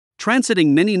transiting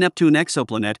mini-Neptune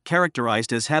exoplanet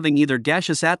characterized as having either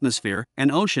gaseous atmosphere, an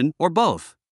ocean, or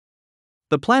both.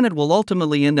 The planet will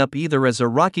ultimately end up either as a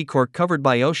rocky core covered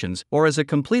by oceans or as a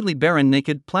completely barren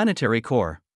naked planetary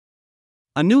core.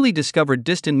 A newly discovered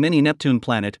distant mini-Neptune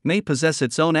planet may possess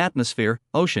its own atmosphere,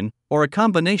 ocean, or a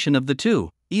combination of the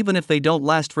two, even if they don't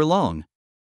last for long.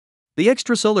 The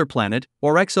extrasolar planet,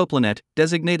 or exoplanet,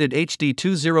 designated HD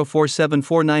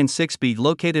 2047496b,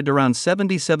 located around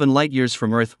 77 light-years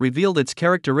from Earth, revealed its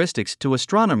characteristics to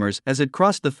astronomers as it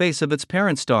crossed the face of its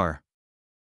parent star.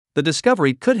 The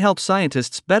discovery could help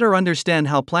scientists better understand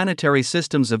how planetary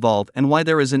systems evolve and why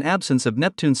there is an absence of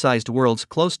Neptune-sized worlds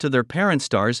close to their parent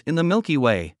stars in the Milky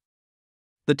Way.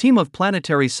 The team of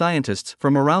planetary scientists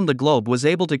from around the globe was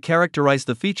able to characterize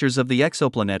the features of the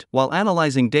exoplanet while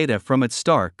analyzing data from its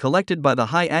star collected by the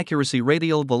High-Accuracy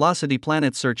Radial Velocity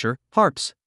Planet Searcher,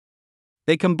 HARPS.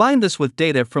 They combined this with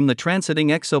data from the Transiting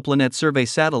Exoplanet Survey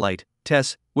Satellite,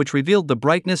 TESS, which revealed the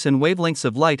brightness and wavelengths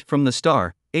of light from the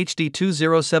star, HD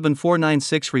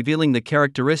 207496, revealing the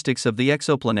characteristics of the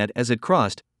exoplanet as it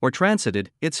crossed, or transited,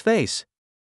 its face.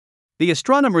 The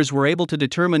astronomers were able to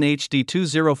determine HD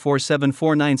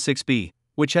 20474996b,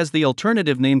 which has the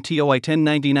alternative name TOI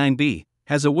 1099b,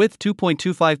 has a width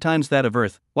 2.25 times that of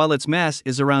Earth, while its mass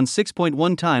is around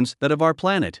 6.1 times that of our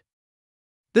planet.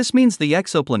 This means the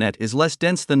exoplanet is less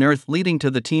dense than Earth, leading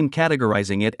to the team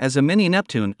categorizing it as a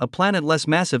mini-Neptune, a planet less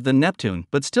massive than Neptune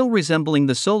but still resembling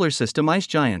the solar system ice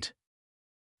giant.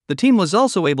 The team was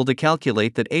also able to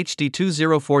calculate that HD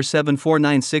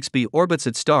 20474996b orbits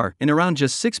its star in around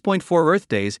just 6.4 Earth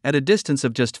days at a distance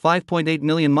of just 5.8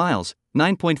 million miles,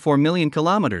 9.4 million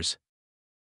kilometers.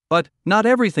 But not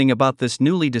everything about this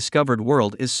newly discovered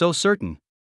world is so certain.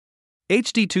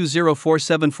 HD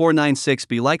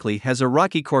 20474996b likely has a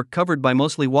rocky core covered by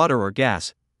mostly water or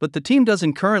gas, but the team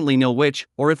doesn't currently know which,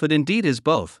 or if it indeed is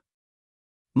both.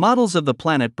 Models of the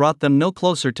planet brought them no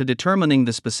closer to determining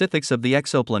the specifics of the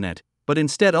exoplanet, but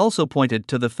instead also pointed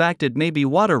to the fact it may be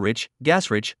water-rich,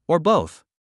 gas-rich, or both.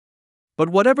 But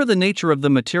whatever the nature of the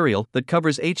material that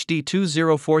covers HD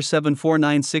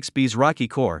 20474996b's rocky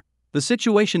core, the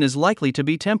situation is likely to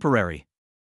be temporary.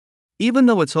 Even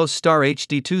though its host star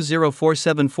HD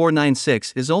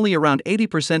 20474996 is only around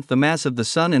 80% the mass of the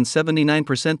Sun and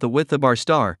 79% the width of our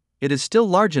star, it is still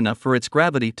large enough for its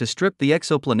gravity to strip the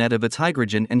exoplanet of its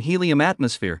hydrogen and helium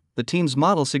atmosphere, the team's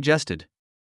model suggested.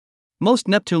 Most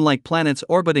Neptune-like planets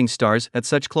orbiting stars at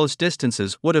such close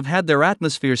distances would have had their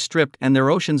atmospheres stripped and their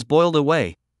oceans boiled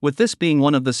away, with this being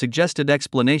one of the suggested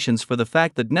explanations for the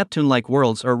fact that Neptune-like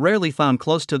worlds are rarely found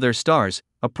close to their stars,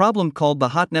 a problem called the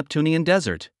hot Neptunian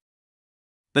desert.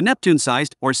 The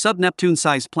Neptune-sized or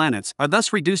sub-Neptune-sized planets are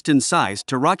thus reduced in size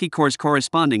to rocky cores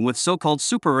corresponding with so-called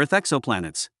super-Earth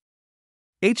exoplanets.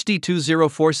 HD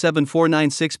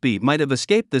 20474996b might have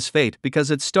escaped this fate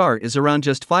because its star is around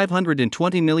just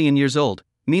 520 million years old,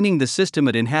 meaning the system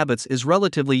it inhabits is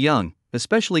relatively young,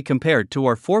 especially compared to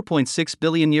our 4.6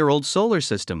 billion-year-old solar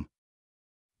system.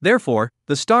 Therefore,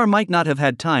 the star might not have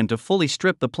had time to fully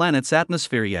strip the planet's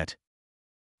atmosphere yet.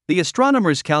 The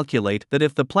astronomers calculate that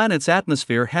if the planet's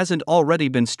atmosphere hasn't already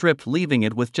been stripped, leaving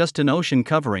it with just an ocean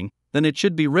covering, then it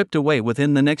should be ripped away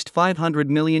within the next 500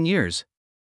 million years.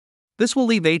 This will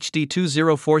leave HD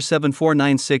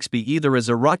 20474996b either as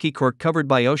a rocky core covered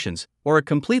by oceans, or a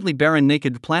completely barren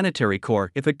naked planetary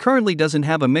core if it currently doesn't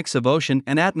have a mix of ocean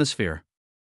and atmosphere.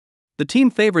 The team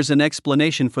favors an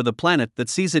explanation for the planet that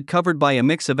sees it covered by a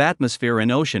mix of atmosphere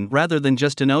and ocean rather than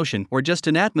just an ocean or just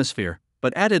an atmosphere,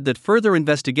 but added that further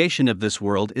investigation of this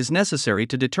world is necessary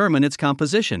to determine its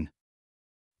composition.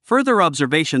 Further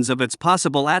observations of its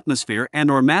possible atmosphere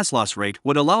and/or mass loss rate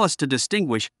would allow us to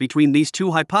distinguish between these two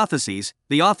hypotheses,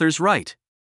 the authors write.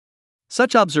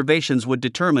 Such observations would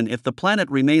determine if the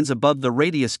planet remains above the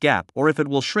radius gap or if it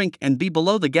will shrink and be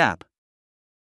below the gap.